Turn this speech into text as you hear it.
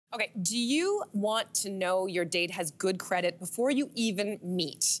Okay, do you want to know your date has good credit before you even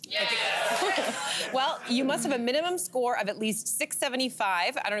meet? Yes. Well, you must have a minimum score of at least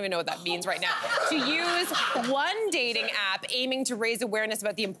 675. I don't even know what that means right now. To use one dating app aiming to raise awareness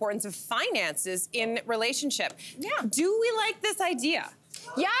about the importance of finances in relationship. Yeah. Do we like this idea?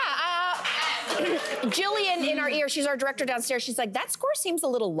 Yeah, Jillian in our ear, she's our director downstairs, she's like, that score seems a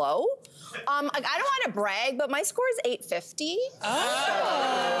little low. I don't want to brag, but my score is 850.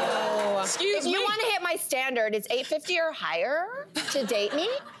 Oh. Excuse me. If you want to hit my standard, it's 850 or higher to date me.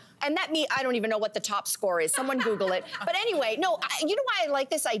 And that means, I don't even know what the top score is. Someone Google it. But anyway, no, you know why I like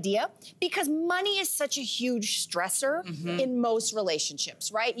this idea? Because money is such a huge stressor in most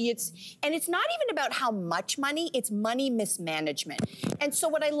relationships, right? And it's not even about how much money, it's money mismanagement. And so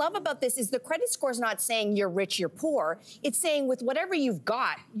what I love about this is the credit score is not saying you're rich, you're poor. It's saying with whatever you've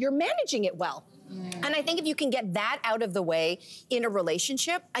got, you're managing it well. And I think if you can get that out of the way in a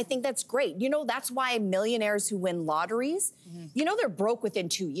relationship, I think that's great. You know, that's why millionaires who win lotteries, you know, they're broke within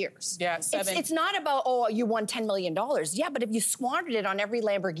 2 years. Yeah, 7. It's not about, oh, you won $10 million. Yeah, but if you squandered it on every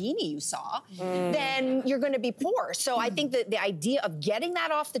Lamborghini you saw, then you're going to be poor. So I think that the idea of getting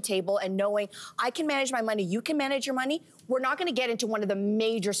that off the table and knowing I can manage my money, you can manage your money, we're not going to get into one of the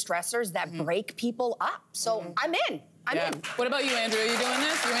major stressors that break people up. So I'm in. I'm in. What about you, Andrea? Are you doing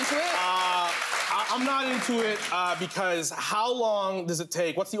this? You into it? I'm not into it because how long does it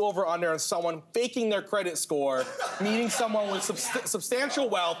take? What's the over-under on someone faking their credit score, meeting someone with substantial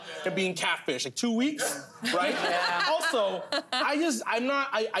wealth and being catfish? Like 2 weeks, right? Yeah. Also, I'm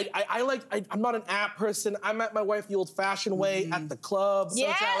not an app person. I met my wife the old-fashioned way at the club.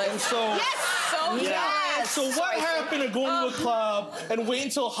 Yes. And so, So yes. So what happened to going to a club and wait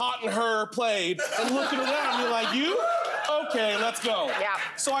until Hot and Her played and looking around? You're like, you? Okay, let's go. Yeah.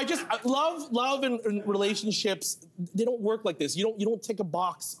 So I love in relationships, they don't work like this. You don't tick a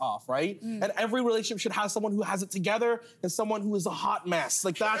box off, right? And every relationship should have someone who has it together and someone who is a hot mess.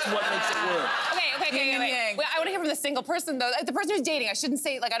 Like that's what makes it work. Okay. Wait, I want to hear from the single person though. The person who's dating. I shouldn't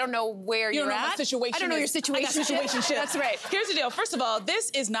say like I don't know where you're don't know at. what situation I don't know your situation. That's right. Here's the deal. First of all, this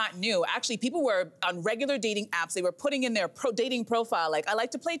is not new. Actually, people were on regular dating apps. They were putting in their dating profile like I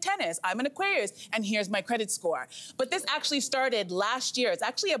like to play tennis. I'm an Aquarius, and here's my credit score. But this actually started last year. It's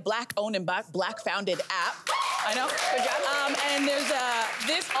actually a Black-owned and Black-founded app. I know. Good job. And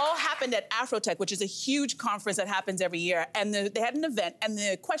this all happened at Afrotech, which is a huge conference that happens every year. And they had an event, and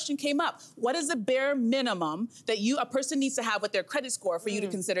the question came up: what is the bare minimum that a person needs to have with their credit score for you to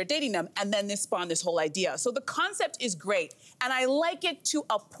consider dating them? And then this spawned this whole idea. So the concept is great, and I like it to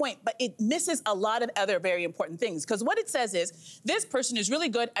a point, but it misses a lot of other very important things. Because what it says is this person is really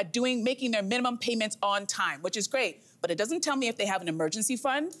good at making their minimum payments on time, which is great. But it doesn't tell me if they have an emergency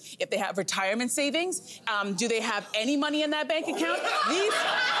fund, if they have retirement savings, do they have any money in that bank account?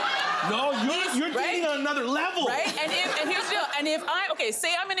 You're dating on another level. Right? And here's the deal. And if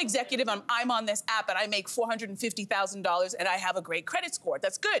say I'm an executive, I'm on this app and I make $450,000 and I have a great credit score.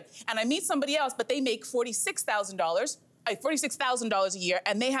 That's good. And I meet somebody else, but they make $46,000 a year,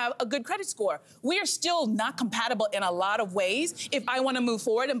 and they have a good credit score. We are still not compatible in a lot of ways. If I want to move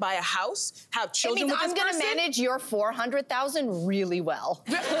forward and buy a house, have children with this person, I'm going to manage your $400,000 really well.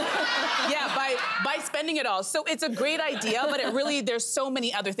 Yeah, by spending it all. So it's a great idea, but there's so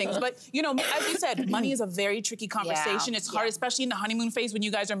many other things. But, you know, as you said, money is a very tricky conversation. It's hard, especially in the honeymoon phase when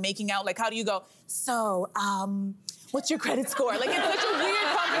you guys are making out. Like, how do you go, so, what's your credit score? Like, it's such a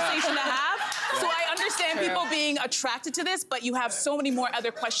weird conversation to have. So I understand people being attracted to this, but you have so many more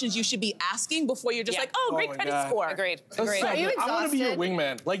other questions you should be asking before you're just like, oh, great credit score. Agreed. So Are you exhausted? I want to be your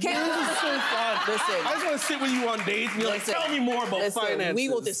wingman. Like, this is so fun. Listen. I just want to sit with you on dates and you're like, tell me more about finances. We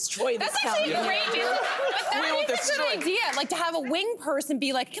will destroy this That's actually town. great. But that is a good idea. Like to have a wing person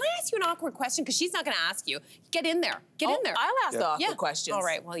be like, can I ask you an awkward question? Because she's not going to ask you. Get in there. Get in there. I'll ask the awkward questions. All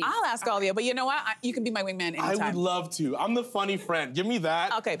right. Well, I'll ask all of you. But you know what? You can be my wingman anytime. I would love to. I'm the funny friend. Give me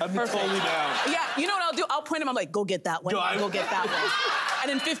that. Okay, I'd be perfect. totally down. Yeah, you know what I'll do? I'll point him. I'm like, go get that one. Go get that one. And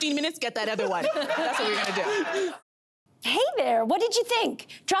in 15 minutes, get that other one. That's what we're going to do. Hey there, what did you think?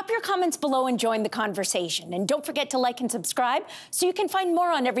 Drop your comments below and join the conversation. And don't forget to like and subscribe so you can find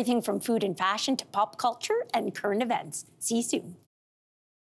more on everything from food and fashion to pop culture and current events. See you soon.